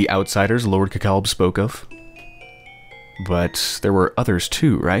 Maybe the outsiders Lord Kakalb spoke of? But there were others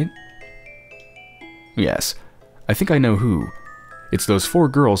too, right? Yes, I think I know who. It's those 4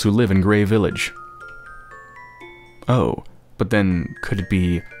 girls who live in Grey Village. Oh, but then could it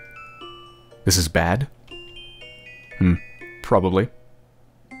be... This is bad? Probably.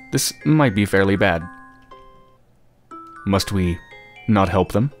 This might be fairly bad. Must we not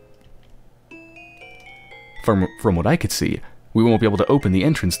help them? From what I could see, we won't be able to open the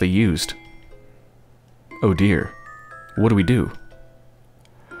entrance they used. Oh dear. What do we do?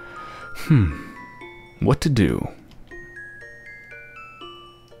 What to do?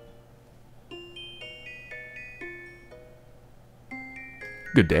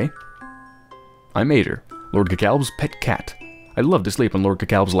 Good day. I'm Ader, Lord Kakalb's pet cat. I'd love to sleep on Lord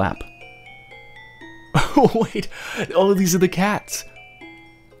Kakalb's lap. Oh wait, oh these are the cats!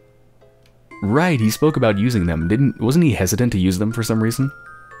 Right, he spoke about using them. Wasn't he hesitant to use them for some reason?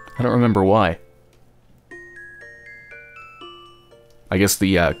 I don't remember why. I guess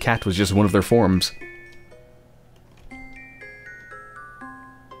the cat was just one of their forms.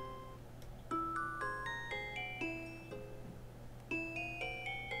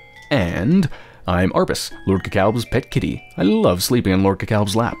 And I'm Arbus, Lord Cacalb's pet kitty. I love sleeping on Lord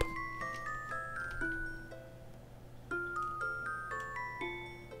Cacalb's lap.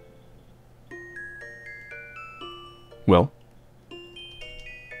 Well?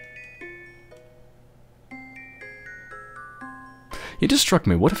 It just struck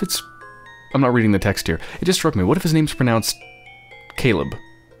me, what if it's... I'm not reading the text here. It just struck me, what if his name's pronounced Caleb?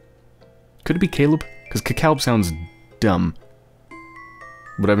 Could it be Caleb? Because Cacalb sounds dumb.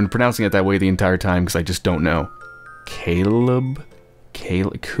 But I've been pronouncing it that way the entire time because I just don't know. Caleb?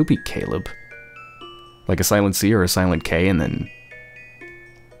 Caleb? It could be Caleb. Like a silent C or a silent K and then...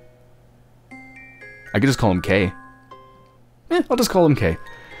 I could just call him K. I'll just call him K.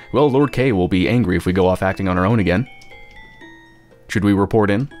 Well, Lord K will be angry if we go off acting on our own again. Should we report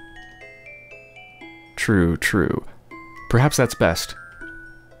in? True, true. Perhaps that's best.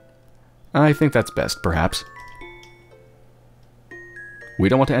 I think that's best, perhaps. We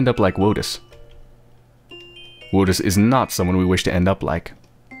don't want to end up like Wotus. Wotus is not someone we wish to end up like.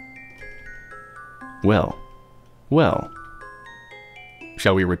 Well. Well.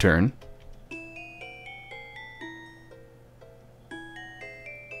 Shall we return?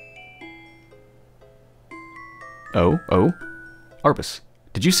 Oh. Arbus,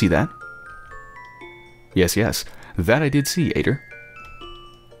 did you see that? Yes, yes. That I did see, Ader.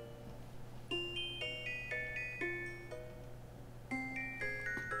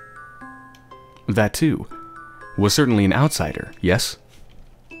 That, too, was certainly an outsider, yes?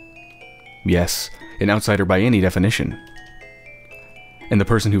 Yes, an outsider by any definition. And the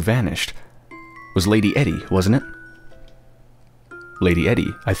person who vanished was Lady Eddie, wasn't it? Lady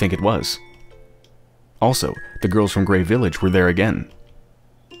Eddie, I think it was. Also, the girls from Grey Village were there again.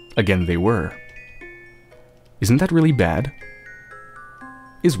 Again they were. Isn't that really bad?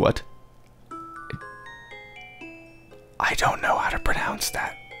 Is what? I don't know how to pronounce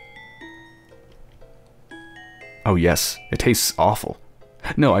that. Oh yes, it tastes awful.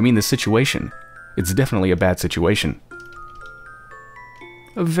 No, I mean the situation. It's definitely a bad situation.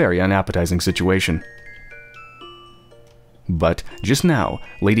 A very unappetizing situation. But, just now,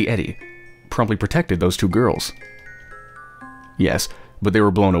 Lady Eddie promptly protected those two girls. Yes, but they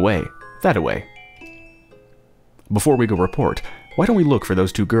were blown away. That away. Before we go report, why don't we look for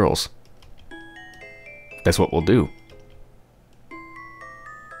those two girls? That's what we'll do.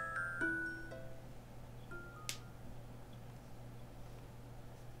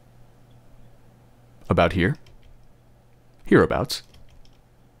 About here? Hereabouts.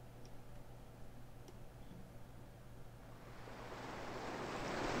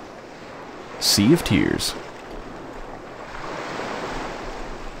 Sea of Tears.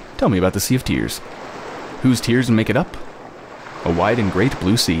 Tell me about the Sea of Tears. Whose tears make it up? A wide and great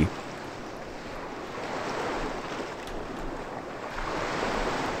blue sea.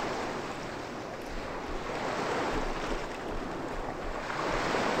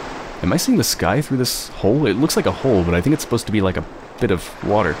 Am I seeing the sky through this hole? It looks like a hole, but I think it's supposed to be like a bit of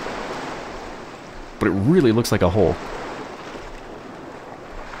water. But it really looks like a hole.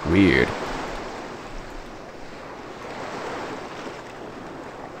 Weird.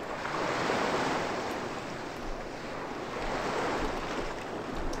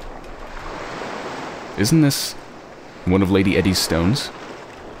 Isn't this one of Lady Eddie's stones?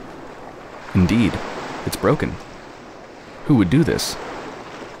 Indeed, it's broken. Who would do this?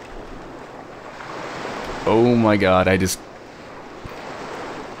 Oh my god, I just...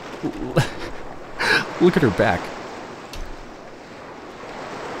 Look at her back.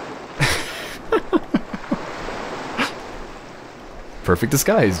 Perfect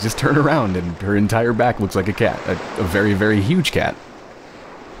disguise, just turn around and her entire back looks like a cat. A very, very huge cat.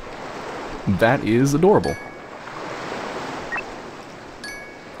 That is adorable.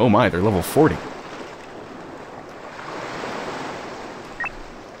 Oh my, they're level 40.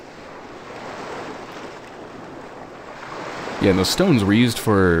 Yeah, and those stones were used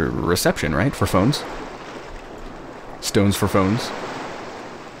for reception, right? For phones? Stones for phones.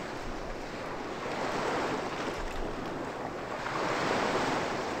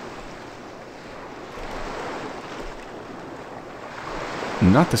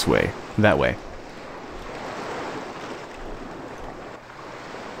 Not this way. That way.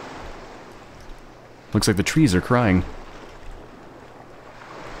 Looks like the trees are crying.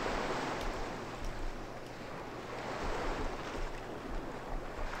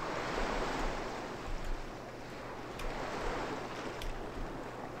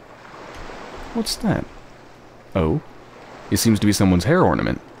 What's that? Oh? It seems to be someone's hair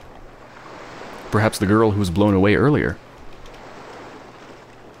ornament. Perhaps the girl who was blown away earlier.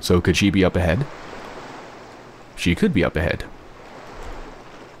 So could she be up ahead? She could be up ahead.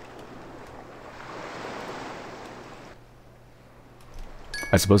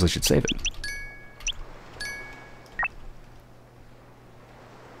 I suppose I should save it.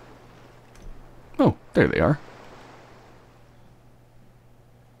 Oh, there they are.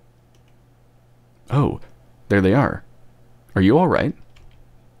 Oh, there they are. Are you all right?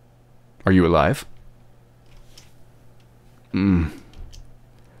 Are you alive? Hmm.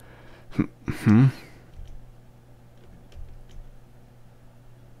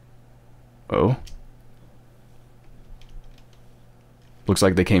 Oh. Looks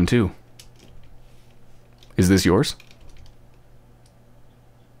like they came too. Is this yours?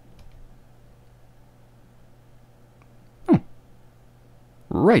 Oh.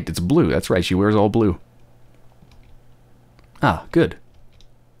 Right, it's blue. That's right, she wears all blue. Ah, good.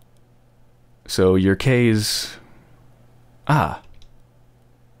 So your K's... Ah.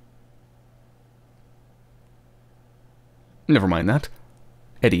 Never mind that.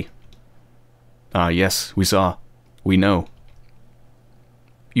 Eddie. Ah, yes, we saw. We know.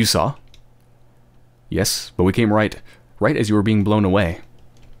 You saw? Yes, but we came right as you were being blown away.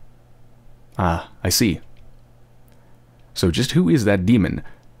 Ah, I see. So just who is that demon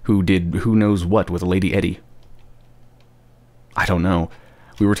who did who knows what with Lady Eddie? I don't know.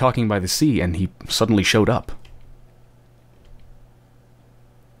 We were talking by the sea and he suddenly showed up.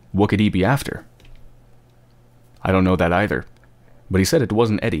 What could he be after? I don't know that either. But he said it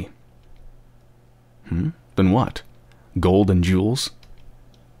wasn't Eddie. Then what? Gold and jewels?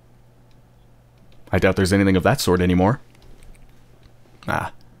 I doubt there's anything of that sort anymore.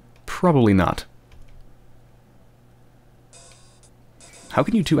 Ah, probably not. How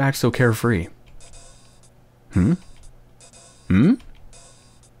can you two act so carefree?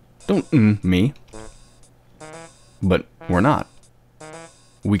 Don't me. But we're not.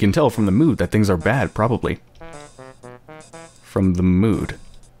 We can tell from the mood that things are bad, probably. From the mood.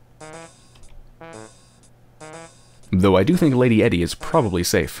 Though I do think Lady Eddie is probably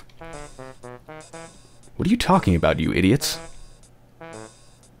safe. What are you talking about, you idiots?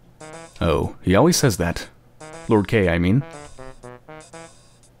 Oh, he always says that. Lord K, I mean.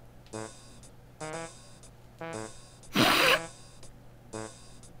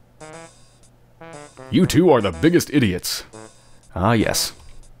 You two are the biggest idiots. Ah, yes.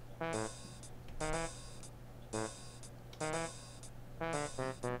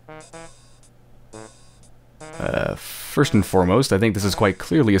 First and foremost, I think this is quite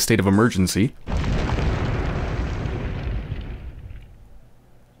clearly a state of emergency.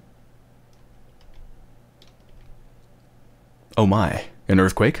 Oh my, an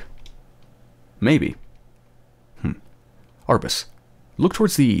earthquake? Maybe. Arbus, look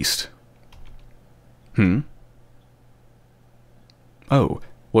towards the east. Oh,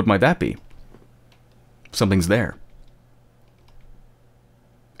 what might that be? Something's there.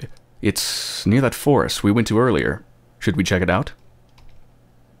 It's near that forest we went to earlier. Should we check it out?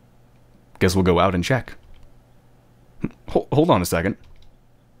 Guess we'll go out and check. Hold on a second.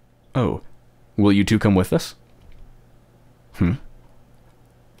 Oh, will you two come with us?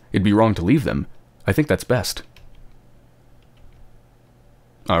 It'd be wrong to leave them. I think that's best.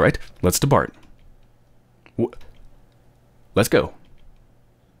 Alright, let's depart. Let's go.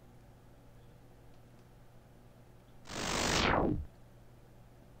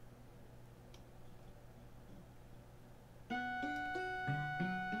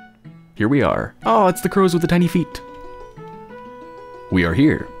 Here we are. Oh, it's the crows with the tiny feet. We are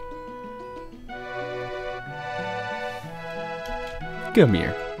here. Come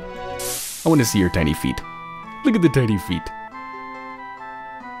here. I want to see your tiny feet. Look at the tiny feet.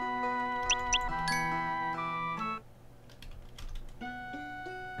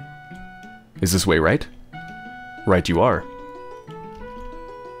 Is this way right? Right you are.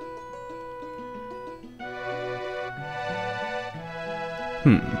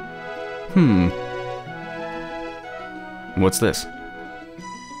 What's this?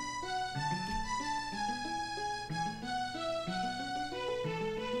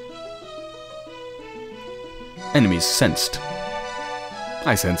 Enemies sensed.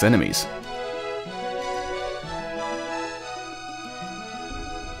 I sense enemies.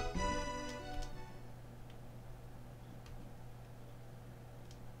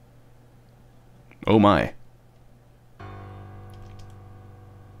 Oh my.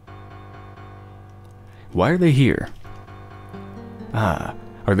 Why are they here? Ah,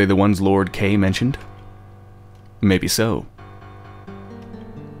 are they the ones Lord K mentioned? Maybe so.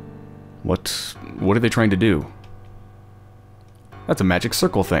 What are they trying to do? That's a magic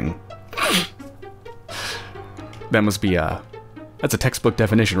circle thing. That must be that's a textbook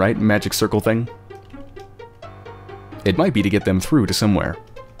definition, right? Magic circle thing. It might be to get them through to somewhere.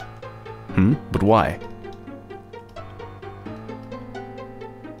 But why?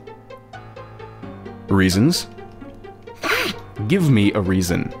 Reasons? Give me a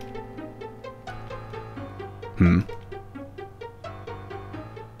reason.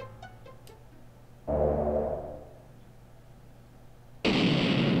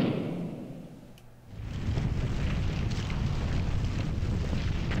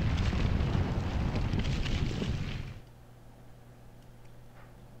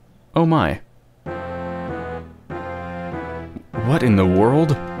 Oh my. What in the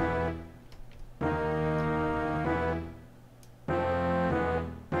world?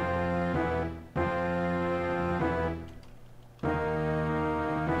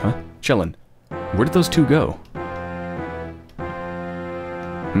 Huh? Chillin'. Where did those two go?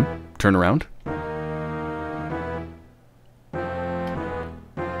 Turn around?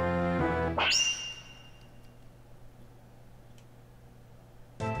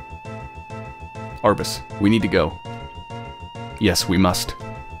 Arbus, we need to go. Yes, we must.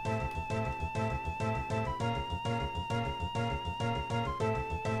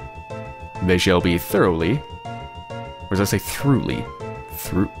 They shall be thoroughly... Or does that say throughly?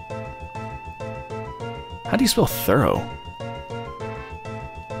 Through... How do you spell thorough?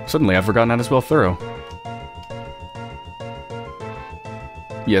 Suddenly I've forgotten how to spell thorough.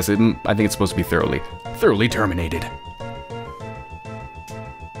 Yes, I think it's supposed to be thoroughly. Thoroughly terminated.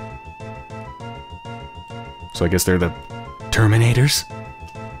 So I guess they're the Terminators?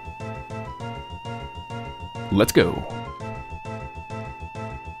 Let's go.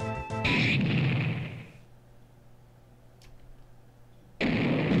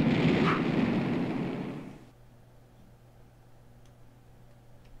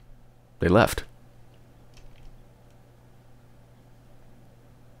 They left.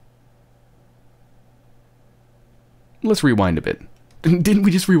 Let's rewind a bit. Didn't we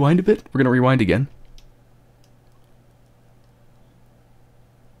just rewind a bit? We're gonna rewind again.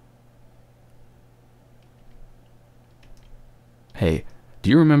 Hey,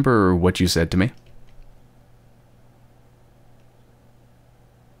 do you remember what you said to me?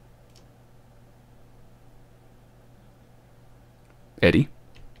 Eddie?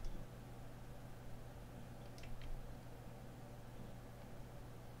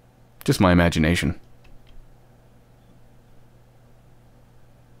 Just my imagination.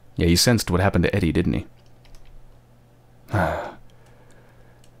 Yeah, he sensed what happened to Eddie, didn't he?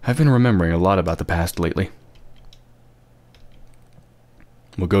 I've been remembering a lot about the past lately.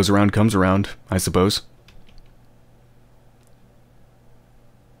 What goes around comes around, I suppose.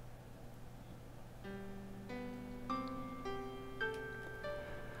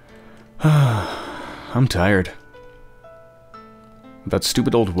 I'm tired. That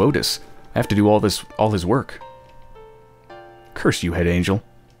stupid old Wotus. I have to do all his work. Curse you, head angel.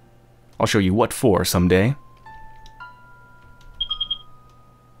 I'll show you what for someday.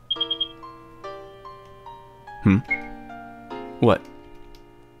 What?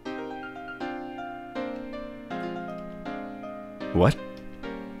 What?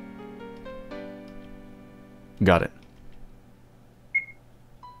 Got it.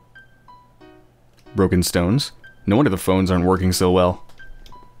 Broken stones? No wonder the phones aren't working so well.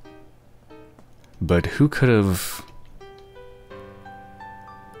 But who could have...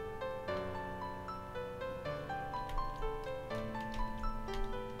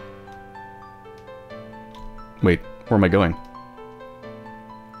 Wait, where am I going?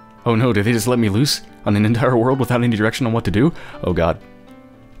 Oh no, did they just let me loose on an entire world without any direction on what to do? Oh god.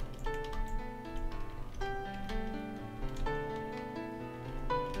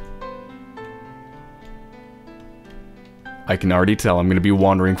 I can already tell I'm going to be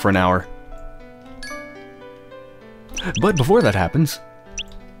wandering for an hour. But before that happens,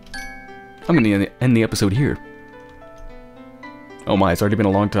 I'm going to end the episode here. Oh my, it's already been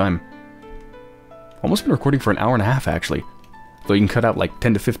a long time. Almost been recording for an hour and a half, actually. Though you can cut out like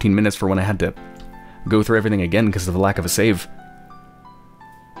 10 to 15 minutes for when I had to go through everything again because of the lack of a save.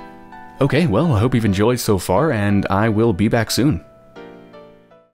 Okay, well, I hope you've enjoyed so far, and I will be back soon.